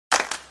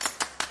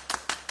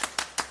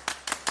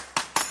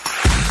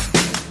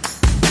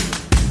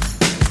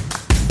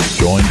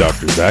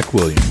Dr. Zach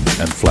Williams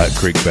and Flat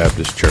Creek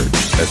Baptist Church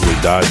as we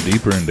dive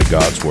deeper into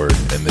God's Word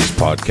in this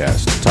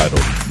podcast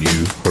titled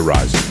New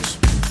Horizons.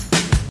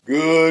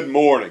 Good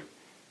morning.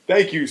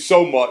 Thank you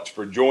so much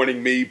for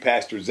joining me,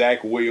 Pastor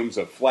Zach Williams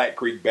of Flat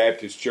Creek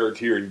Baptist Church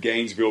here in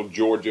Gainesville,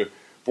 Georgia,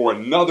 for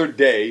another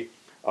day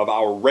of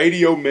our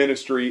radio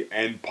ministry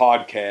and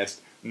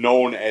podcast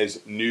known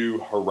as New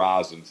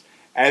Horizons.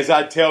 As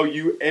I tell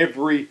you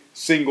every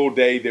single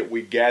day that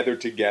we gather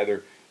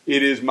together,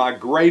 it is my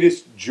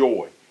greatest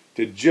joy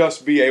to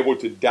just be able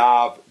to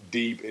dive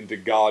deep into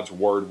God's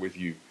Word with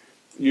you.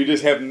 You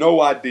just have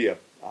no idea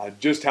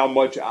just how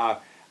much I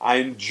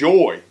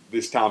enjoy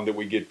this time that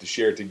we get to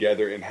share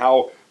together and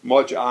how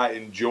much I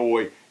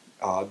enjoy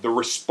the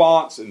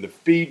response and the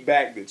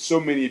feedback that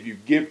so many of you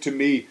give to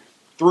me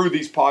through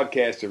these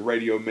podcasts and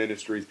radio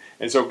ministries.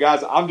 And so,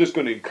 guys, I'm just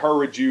going to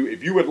encourage you,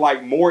 if you would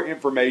like more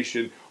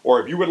information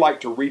or if you would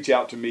like to reach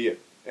out to me at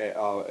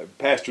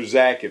Pastor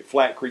Zach at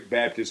Flat Creek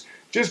Baptist,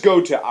 just go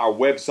to our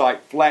website,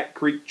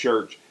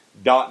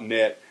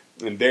 flatcreekchurch.net,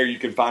 and there you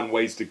can find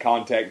ways to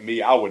contact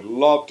me. I would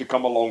love to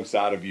come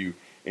alongside of you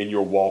in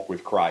your walk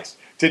with Christ.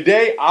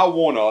 Today, I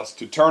want us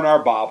to turn our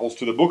Bibles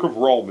to the book of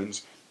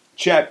Romans,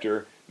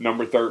 chapter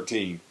number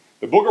 13.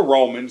 The book of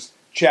Romans,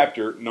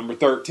 chapter number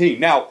 13.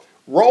 Now,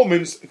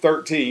 Romans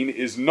 13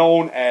 is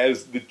known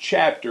as the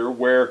chapter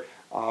where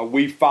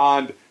we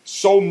find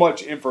so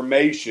much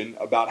information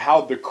about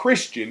how the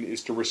Christian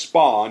is to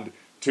respond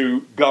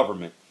to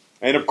government.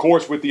 And of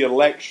course, with the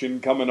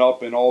election coming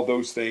up and all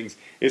those things,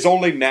 it's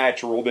only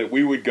natural that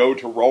we would go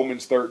to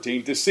Romans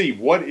 13 to see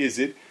what is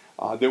it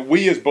that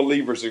we as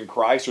believers in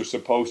Christ are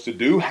supposed to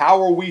do.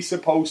 How are we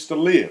supposed to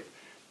live?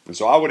 And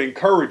so I would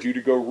encourage you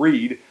to go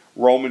read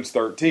Romans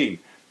 13.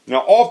 Now,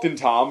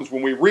 oftentimes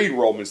when we read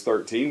Romans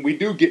 13, we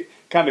do get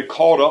kind of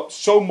caught up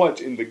so much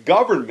in the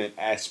government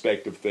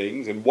aspect of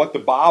things and what the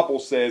Bible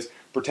says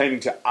pertaining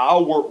to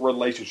our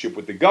relationship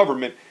with the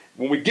government.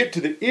 When we get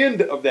to the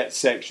end of that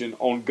section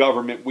on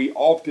government, we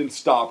often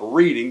stop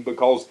reading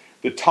because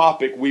the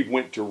topic we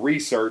went to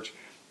research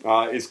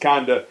is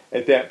kind of,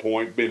 at that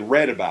point, been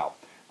read about.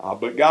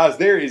 But guys,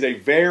 there is a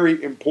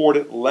very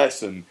important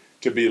lesson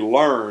to be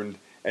learned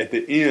at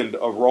the end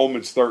of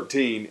Romans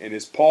 13, and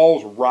it's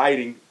Paul's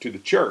writing to the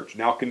church.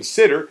 Now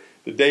consider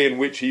the day in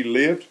which he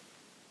lived.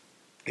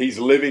 He's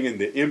living in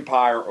the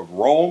empire of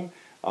Rome.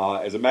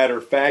 As a matter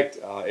of fact,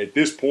 at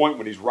this point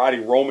when he's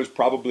writing Romans,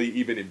 probably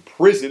even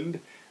imprisoned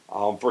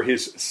for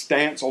his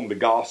stance on the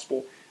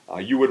gospel.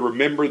 You would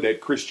remember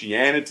that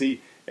Christianity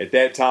at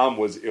that time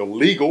was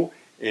illegal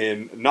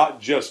in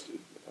not just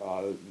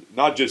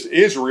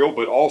Israel,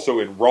 but also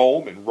in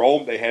Rome. In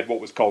Rome, they had what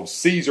was called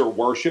Caesar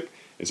worship.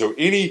 And so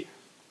any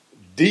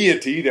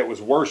deity that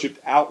was worshipped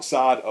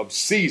outside of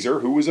Caesar,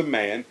 who was a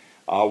man,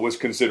 was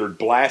considered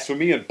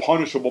blasphemy and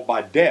punishable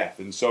by death.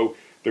 And so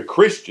the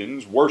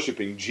Christians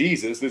worshiping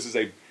Jesus, this is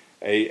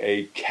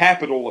a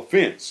capital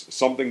offense,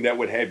 something that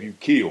would have you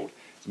killed.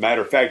 As a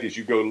matter of fact, as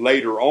you go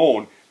later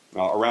on,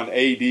 around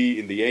AD,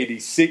 in the AD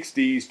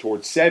 60s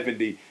towards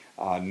 70,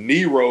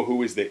 Nero,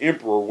 who is the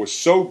emperor, was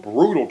so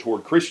brutal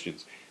toward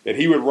Christians that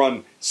he would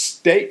run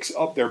stakes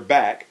up their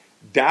back,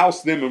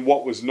 douse them in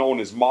what was known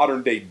as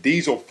modern-day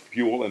diesel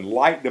fuel, and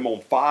light them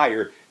on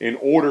fire in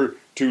order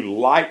to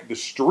light the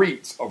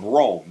streets of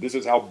Rome. This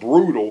is how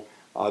brutal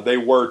they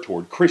were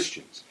toward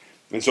Christians.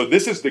 And so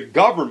this is the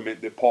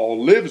government that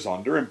Paul lives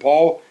under, and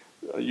Paul,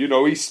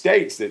 he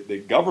states that the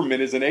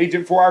government is an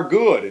agent for our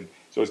good. And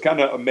so it's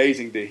kind of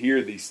amazing to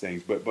hear these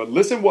things. But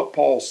listen what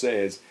Paul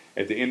says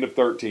at the end of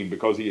 13,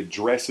 because he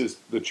addresses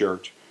the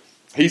church.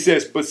 He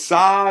says,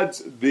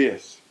 besides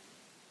this,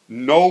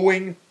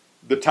 knowing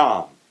the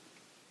time,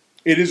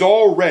 it is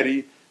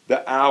already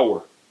the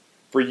hour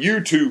for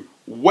you to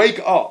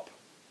wake up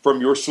from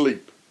your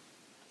sleep.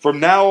 From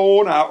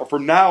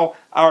now,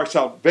 our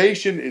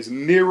salvation is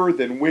nearer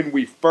than when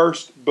we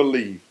first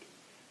believed.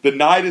 The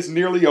night is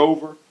nearly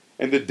over,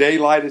 and the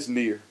daylight is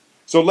near.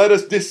 So let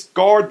us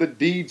discard the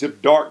deeds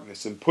of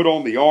darkness and put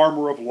on the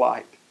armor of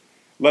light.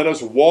 Let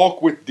us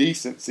walk with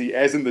decency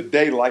as in the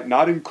daylight,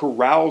 not in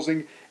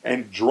carousing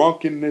and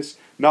drunkenness,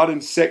 not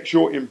in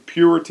sexual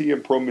impurity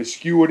and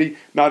promiscuity,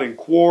 not in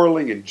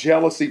quarreling and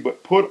jealousy,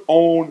 but put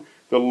on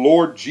the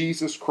Lord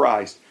Jesus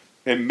Christ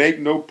and make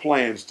no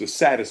plans to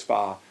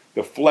satisfy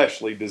the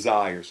fleshly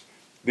desires.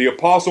 The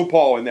Apostle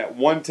Paul in that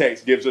one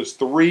text gives us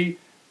three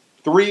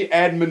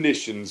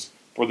admonitions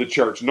for the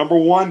church. Number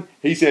one,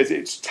 he says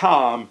it's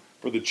time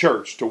for the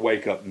church to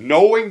wake up.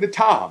 Knowing the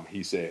time,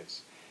 he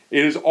says.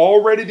 It is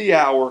already the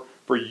hour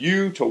for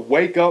you to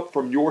wake up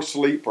from your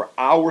sleep, for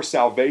our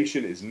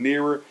salvation is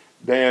nearer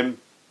than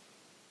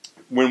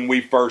when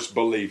we first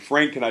believed.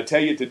 Friend, can I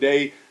tell you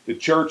today, the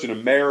church in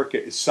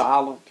America is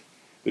silent.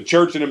 The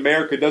church in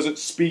America doesn't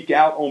speak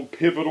out on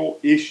pivotal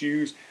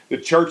issues. The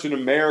church in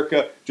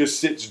America just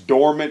sits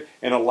dormant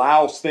and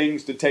allows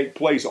things to take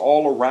place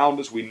all around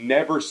us. We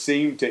never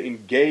seem to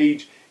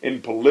engage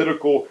in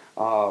political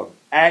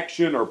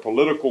action or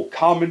political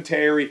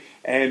commentary,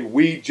 and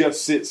we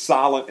just sit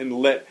silent and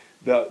let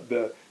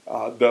the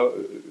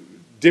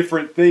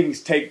different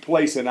things take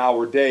place in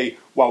our day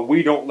while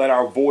we don't let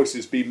our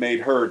voices be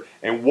made heard.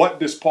 And what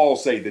does Paul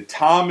say? The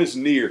time is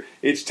near.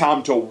 It's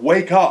time to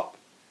wake up.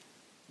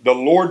 The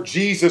Lord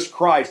Jesus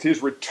Christ,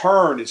 his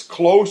return is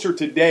closer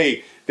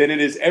today than it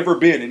has ever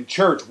been. In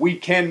church, we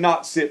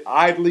cannot sit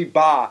idly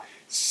by,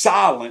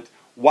 silent,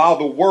 while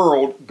the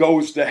world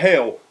goes to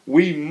hell.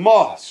 We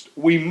must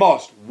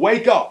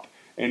wake up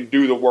and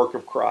do the work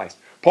of Christ.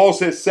 Paul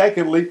says,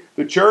 secondly,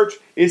 the church,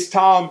 it's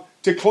time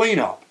to clean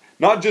up.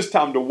 Not just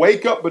time to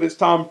wake up, but it's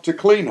time to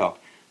clean up.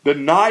 The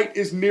night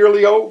is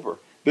nearly over.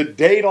 The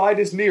daylight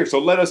is near. So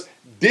let us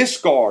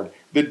discard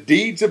the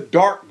deeds of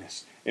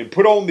darkness and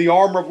put on the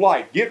armor of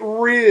light. Get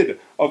rid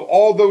of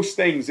all those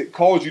things that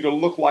cause you to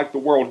look like the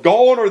world.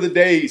 Gone are the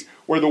days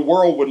where the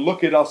world would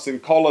look at us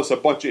and call us a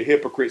bunch of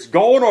hypocrites.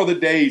 Gone are the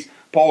days,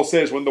 Paul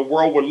says, when the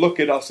world would look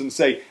at us and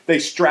say, they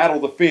straddle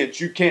the fence.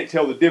 You can't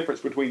tell the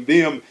difference between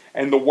them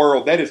and the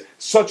world. That is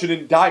such an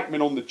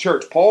indictment on the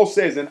church. Paul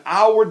says, in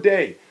our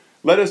day,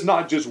 let us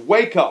not just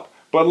wake up,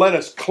 but let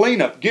us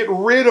clean up. Get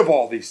rid of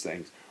all these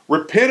things.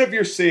 Repent of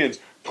your sins.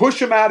 Push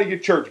them out of your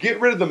church. Get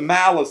rid of the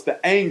malice,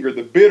 the anger,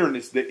 the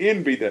bitterness, the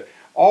envy, the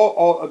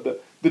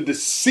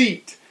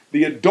deceit,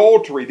 the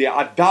adultery, the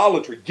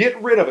idolatry.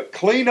 Get rid of it.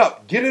 Clean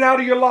up. Get it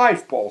out of your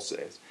life, Paul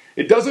says.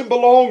 It doesn't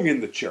belong in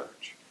the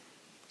church.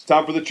 It's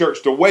time for the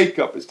church to wake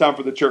up. It's time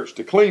for the church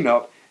to clean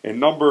up. And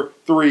number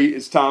 3,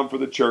 it's time for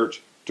the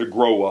church to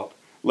grow up.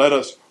 Let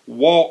us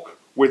walk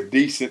with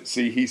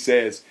decency, he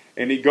says.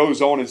 And he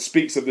goes on and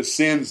speaks of the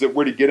sins that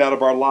we're to get out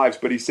of our lives.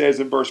 But he says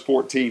in verse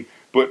 14,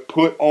 but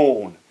put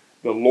on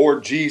the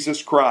Lord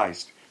Jesus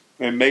Christ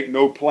and make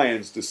no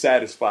plans to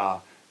satisfy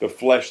the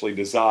fleshly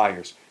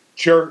desires.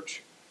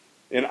 Church,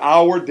 in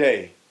our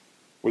day,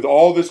 with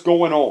all this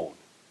going on,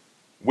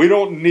 we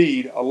don't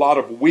need a lot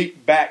of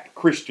weak-backed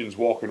Christians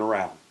walking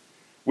around.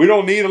 We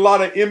don't need a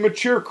lot of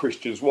immature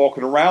Christians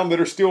walking around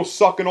that are still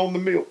sucking on the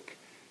milk.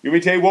 Let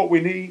me tell you what we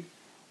need.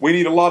 We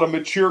need a lot of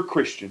mature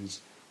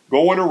Christians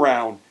going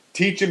around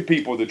teaching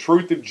people the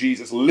truth of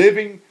Jesus,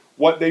 living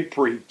what they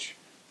preach,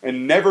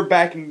 and never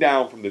backing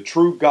down from the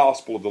true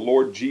gospel of the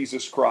Lord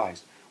Jesus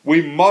Christ.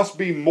 We must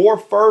be more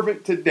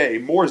fervent today,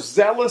 more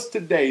zealous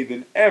today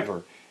than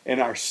ever in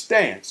our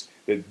stance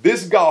that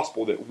this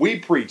gospel that we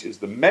preach is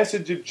the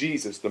message of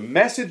Jesus, the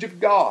message of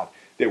God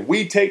that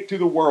we take to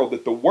the world,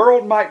 that the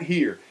world might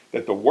hear,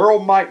 that the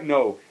world might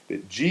know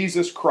that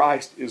Jesus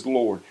Christ is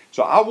Lord.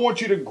 So I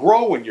want you to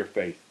grow in your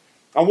faith.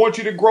 I want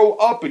you to grow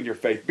up in your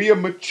faith. Be a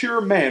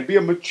mature man, be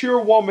a mature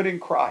woman in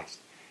Christ,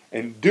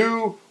 and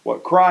do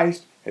what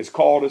Christ has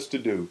called us to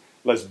do.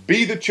 Let's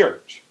be the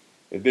church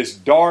at this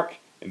dark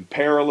and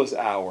perilous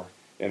hour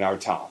in our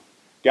time.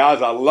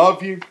 Guys, I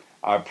love you.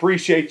 I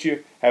appreciate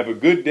you. Have a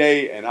good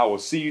day, and I will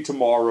see you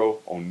tomorrow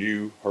on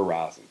New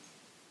Horizons.